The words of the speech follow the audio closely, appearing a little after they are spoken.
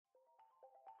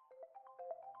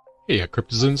Heya,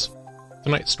 cryptozens.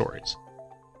 Tonight's stories.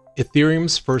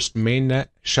 Ethereum's first mainnet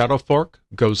shadow fork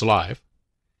goes live.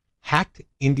 Hacked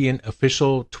Indian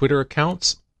official Twitter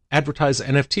accounts advertise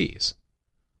NFTs.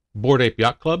 Bored Ape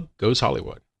Yacht Club goes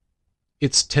Hollywood.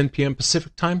 It's 10 p.m.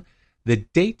 Pacific time. The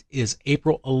date is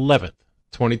April 11th,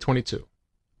 2022.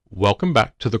 Welcome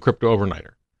back to the Crypto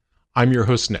Overnighter. I'm your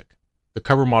host, Nick. The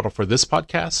cover model for this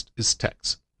podcast is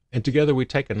Tex, and together we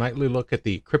take a nightly look at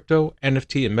the crypto,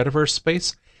 NFT, and metaverse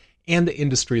space and the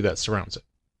industry that surrounds it.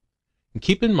 And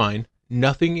keep in mind,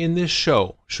 nothing in this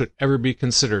show should ever be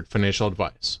considered financial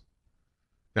advice.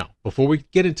 Now, before we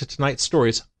get into tonight's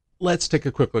stories, let's take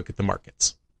a quick look at the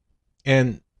markets.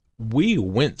 And we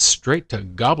went straight to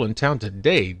Goblin Town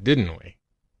today, didn't we?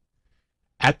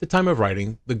 At the time of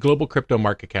writing, the global crypto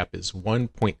market cap is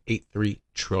 $1.83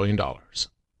 trillion.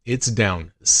 It's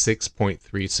down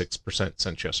 6.36%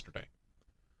 since yesterday.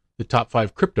 The top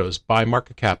 5 cryptos by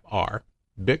market cap are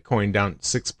Bitcoin down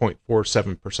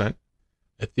 6.47%,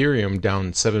 Ethereum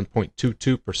down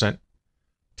 7.22%,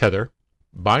 Tether,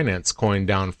 Binance Coin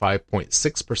down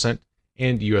 5.6%,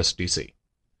 and USDC.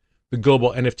 The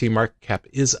global NFT market cap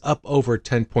is up over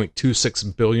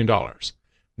 $10.26 billion.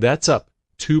 That's up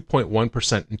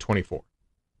 2.1% in 24.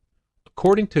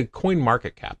 According to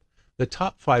CoinMarketCap, the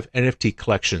top 5 NFT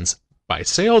collections by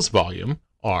sales volume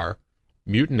are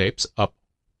Mutant Apes up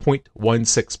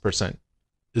 0.16%,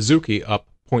 Azuki up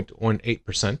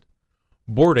 0.18%,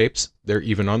 Bored Apes, they're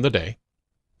even on the day,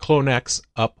 CloneX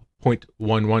up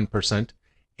 0.11%,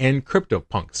 and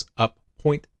CryptoPunks up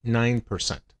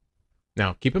 0.9%.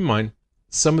 Now, keep in mind,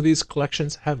 some of these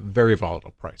collections have very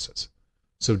volatile prices,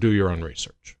 so do your own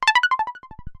research.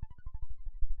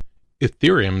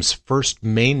 Ethereum's first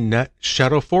mainnet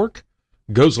shadow fork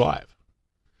goes live,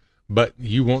 but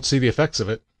you won't see the effects of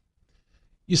it.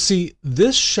 You see,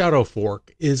 this shadow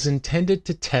fork is intended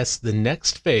to test the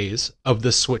next phase of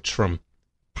the switch from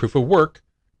proof of work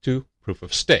to proof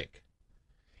of stake.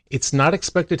 It's not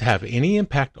expected to have any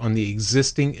impact on the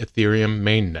existing Ethereum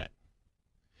mainnet.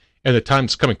 And the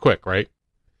time's coming quick, right?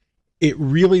 It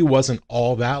really wasn't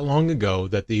all that long ago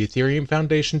that the Ethereum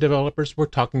Foundation developers were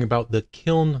talking about the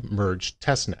Kiln merge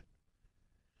testnet.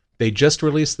 They just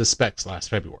released the specs last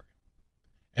February.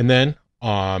 And then,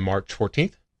 on March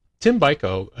 14th, Tim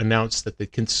Biko announced that the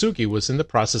Kintsugi was in the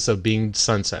process of being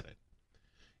sunsetted.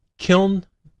 Kiln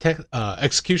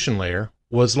execution layer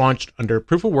was launched under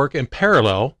proof of work in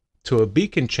parallel to a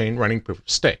beacon chain running proof of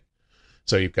stake.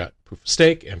 So you've got proof of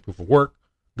stake and proof of work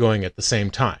going at the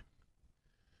same time.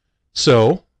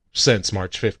 So, since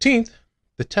March 15th,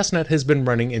 the testnet has been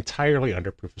running entirely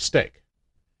under proof of stake.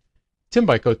 Tim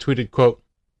Biko tweeted, quote,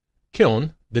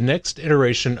 "Kiln, the next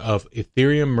iteration of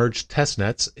Ethereum merged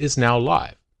testnets, is now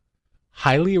live.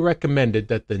 Highly recommended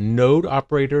that the node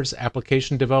operators,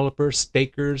 application developers,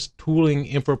 stakers, tooling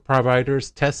infra providers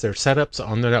test their setups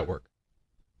on the network."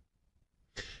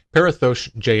 Paratosh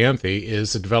Jayanthi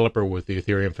is a developer with the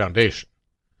Ethereum Foundation,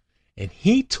 and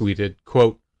he tweeted,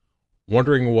 quote,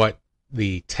 "Wondering what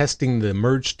the testing the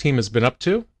merge team has been up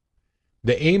to?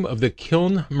 The aim of the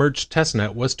Kiln merge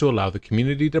testnet was to allow the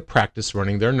community to practice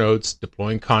running their nodes,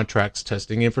 deploying contracts,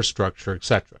 testing infrastructure,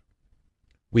 etc.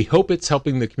 We hope it's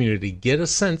helping the community get a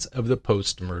sense of the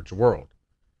post-merge world."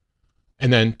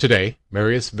 And then today,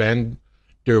 Marius van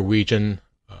der Wegen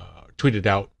tweeted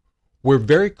out, "We're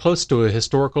very close to a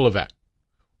historical event.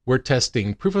 We're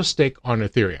testing proof of stake on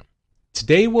Ethereum.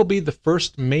 Today will be the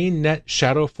first mainnet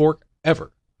shadow fork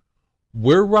ever.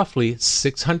 We're roughly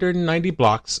 690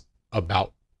 blocks,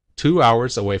 about 2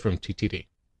 hours away from TTD."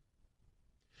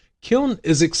 Kiln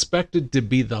is expected to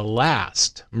be the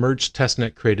last merge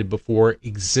testnet created before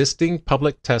existing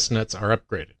public testnets are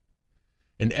upgraded.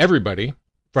 And everybody,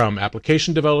 from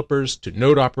application developers to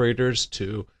node operators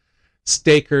to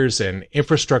stakers and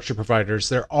infrastructure providers,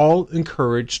 they're all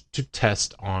encouraged to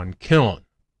test on Kiln.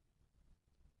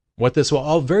 What this will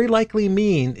all very likely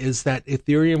mean is that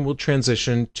Ethereum will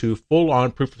transition to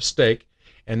full-on proof of stake,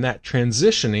 and that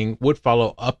transitioning would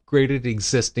follow upgraded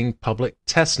existing public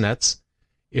testnets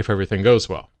if everything goes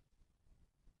well.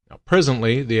 Now,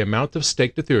 presently, the amount of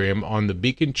staked Ethereum on the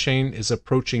beacon chain is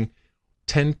approaching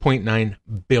 10.9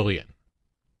 billion.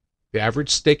 The average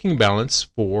staking balance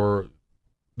for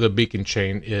the beacon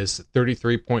chain is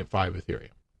 33.5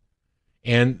 Ethereum.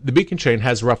 And the beacon chain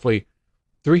has roughly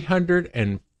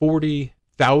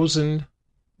 340,000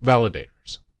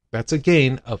 validators. That's a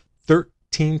gain of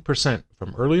 13%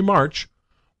 from early March,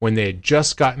 when they had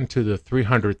just gotten to the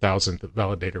 300,000th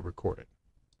validator recorded.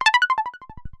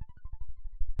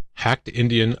 Hacked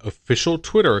Indian official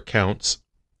Twitter accounts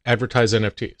advertise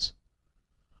NFTs.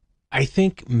 I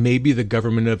think maybe the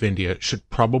government of India should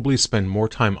probably spend more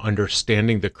time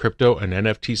understanding the crypto and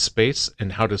NFT space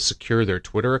and how to secure their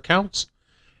Twitter accounts,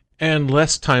 and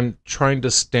less time trying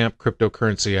to stamp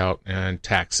cryptocurrency out and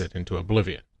tax it into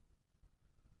oblivion.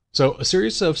 So, a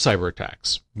series of cyber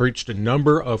attacks breached a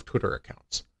number of Twitter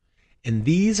accounts. And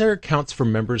these are accounts for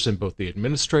members in both the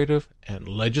administrative and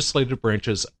legislative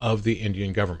branches of the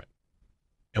Indian government.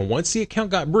 And once the account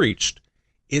got breached,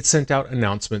 it sent out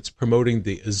announcements promoting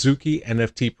the Azuki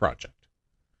NFT project.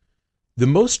 The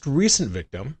most recent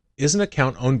victim is an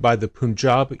account owned by the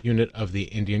Punjab unit of the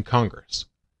Indian Congress.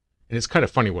 And it's kind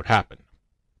of funny what happened.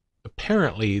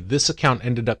 Apparently, this account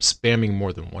ended up spamming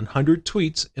more than 100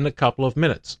 tweets in a couple of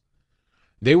minutes.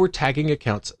 They were tagging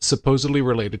accounts supposedly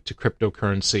related to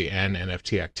cryptocurrency and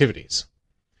NFT activities.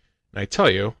 And I tell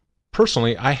you,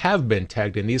 personally, I have been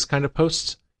tagged in these kind of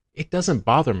posts. It doesn't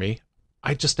bother me.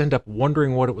 I just end up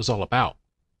wondering what it was all about.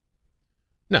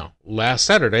 Now, last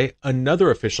Saturday,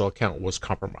 another official account was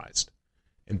compromised,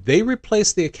 and they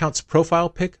replaced the account's profile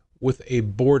pic with a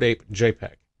Bored Ape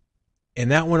JPEG. And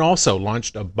that one also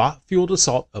launched a bot-fueled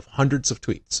assault of hundreds of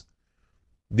tweets.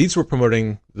 These were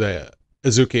promoting the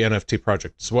Azuki NFT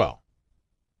project as well.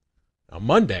 On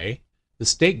Monday, the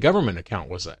state government account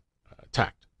was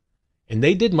attacked, and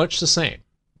they did much the same.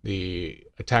 The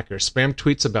attackers spammed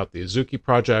tweets about the Azuki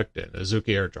project and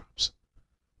Azuki airdrops.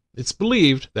 It's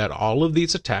believed that all of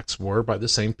these attacks were by the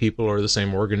same people or the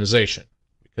same organization,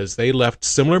 because they left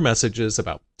similar messages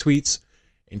about tweets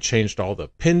and changed all the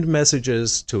pinned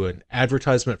messages to an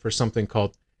advertisement for something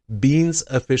called Bean's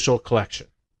Official Collection.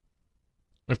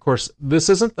 Of course, this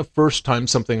isn't the first time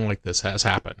something like this has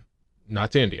happened.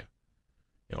 Not to India.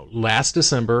 Last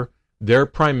December, their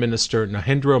Prime Minister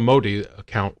Narendra Modi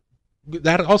account,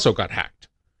 that also got hacked.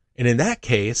 And in that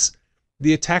case,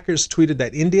 the attackers tweeted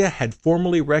that India had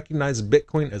formally recognized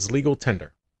Bitcoin as legal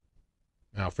tender.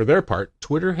 Now, for their part,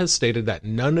 Twitter has stated that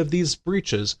none of these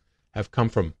breaches have come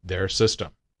from their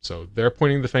system. So they're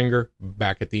pointing the finger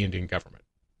back at the Indian government.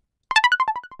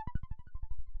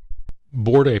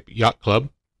 Bored Ape Yacht Club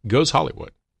goes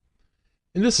Hollywood.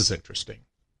 And this is interesting.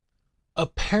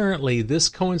 Apparently, this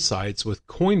coincides with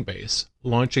Coinbase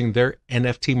launching their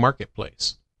NFT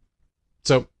marketplace.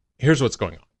 So here's what's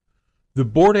going on. The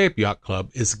Bored Ape Yacht Club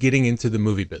is getting into the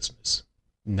movie business.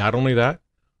 Not only that,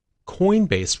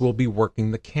 Coinbase will be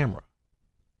working the camera.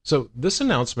 So this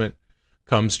announcement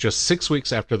comes just 6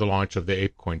 weeks after the launch of the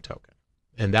ApeCoin token,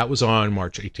 and that was on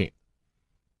March 18th.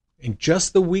 And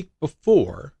just the week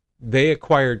before, they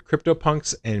acquired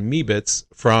CryptoPunks and Meebits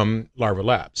from Larva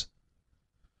Labs.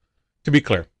 To be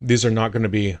clear, these are not going to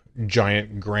be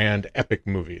giant, grand, epic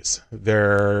movies.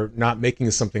 They're not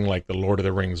making something like The Lord of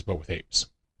the Rings, but with apes.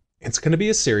 It's going to be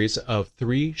a series of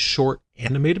 3 short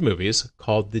animated movies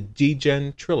called the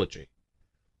D-Gen Trilogy.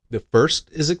 The first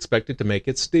is expected to make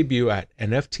its debut at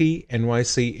NFT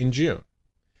NYC in June.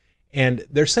 And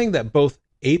they're saying that both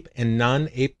ape and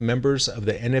non-ape members of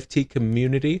the NFT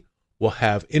community will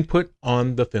have input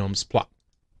on the film's plot.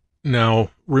 Now,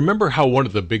 remember how one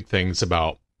of the big things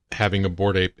about having a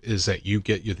bored ape is that you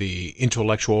get the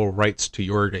intellectual rights to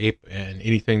your ape and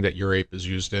anything that your ape is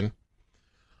used in?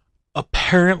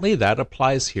 Apparently that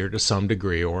applies here to some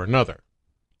degree or another.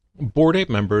 Bored Ape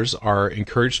members are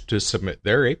encouraged to submit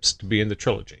their apes to be in the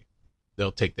trilogy.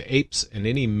 They'll take the apes and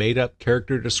any made-up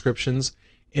character descriptions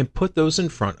and put those in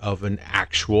front of an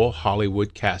actual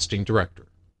Hollywood casting director.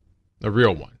 A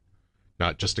real one,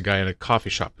 not just a guy in a coffee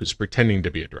shop who's pretending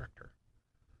to be a director.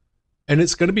 And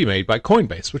it's going to be made by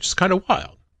Coinbase, which is kind of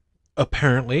wild.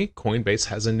 Apparently, Coinbase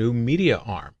has a new media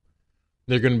arm.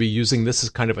 They're going to be using this as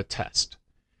kind of a test.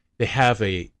 They have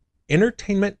a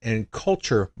entertainment and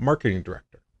culture marketing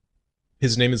director.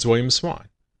 His name is William Swan.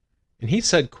 And he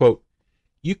said, quote,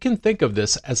 "You can think of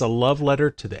this as a love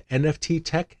letter to the NFT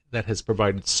tech that has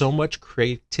provided so much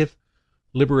creative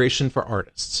liberation for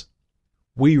artists.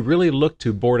 We really look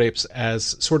to Bored Apes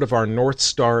as sort of our North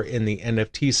Star in the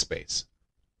NFT space.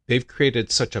 They've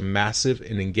created such a massive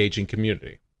and engaging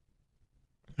community."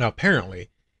 Now,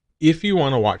 apparently, if you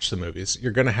want to watch the movies,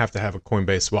 you're going to have a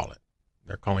Coinbase wallet.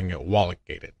 They're calling it wallet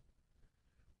gated.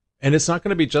 And it's not going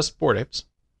to be just Bored Apes.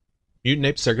 Mutant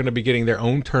Apes are going to be getting their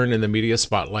own turn in the media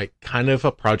spotlight, kind of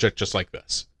a project just like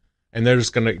this. And there's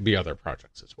going to be other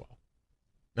projects as well.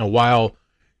 Now, while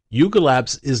Yuga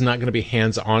Labs is not going to be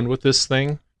hands-on with this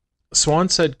thing, Swan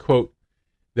said, quote,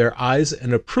 "Their eyes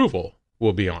and approval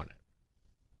will be on it."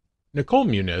 Nicole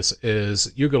Muniz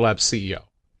is Yuga Labs CEO,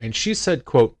 and she said,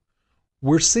 quote,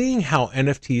 "We're seeing how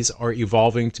NFTs are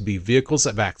evolving to be vehicles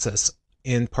of access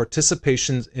in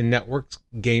participations in networks,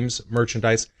 games,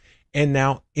 merchandise, and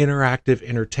now interactive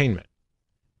entertainment.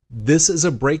 This is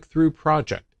a breakthrough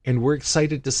project, and we're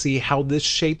excited to see how this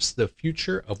shapes the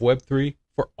future of Web3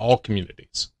 for all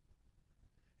communities.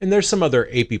 And there's some other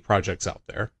AP projects out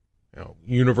there.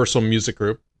 Universal Music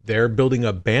Group, they're building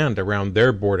a band around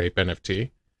their Bored Ape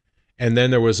NFT. And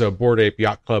then there was a Bored Ape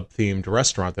Yacht Club themed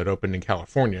restaurant that opened in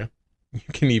California. You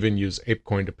can even use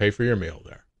ApeCoin to pay for your meal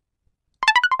there.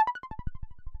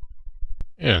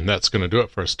 And that's going to do it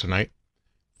for us tonight.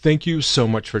 Thank you so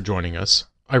much for joining us.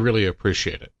 I really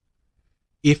appreciate it.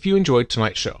 If you enjoyed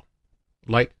tonight's show,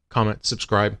 like, comment,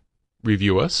 subscribe,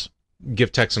 review us,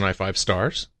 give Tex and I 5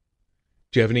 stars.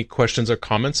 Do you have any questions or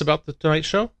comments about the tonight's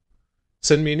show?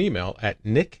 Send me an email at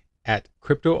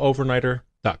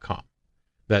nick@cryptoovernighter.com.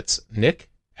 That's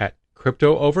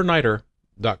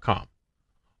nick@cryptoovernighter.com.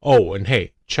 Oh, and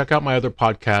hey, check out my other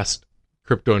podcast,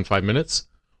 Crypto in 5 Minutes.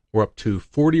 We're up to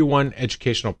 41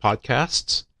 educational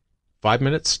podcasts, 5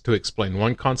 minutes to explain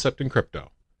one concept in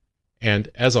crypto. And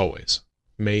as always,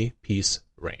 may peace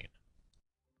reign.